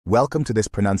Welcome to this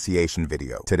pronunciation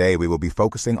video. Today we will be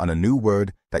focusing on a new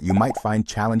word that you might find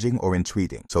challenging or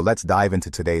intriguing. So let's dive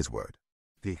into today's word.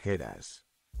 Tijeras,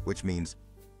 which means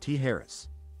Tijeras,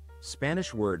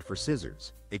 Spanish word for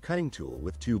scissors, a cutting tool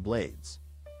with two blades.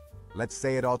 Let's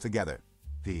say it all together.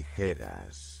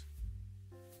 Tijeras.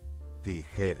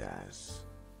 Tijeras.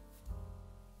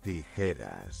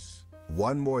 Tijeras.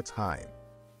 One more time.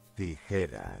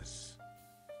 Tijeras.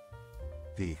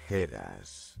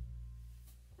 Tijeras.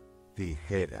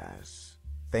 Tijeras.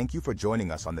 Thank you for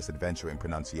joining us on this adventure in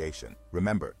pronunciation.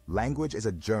 Remember, language is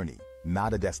a journey,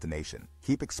 not a destination.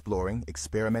 Keep exploring,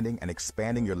 experimenting, and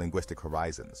expanding your linguistic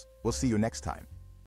horizons. We'll see you next time.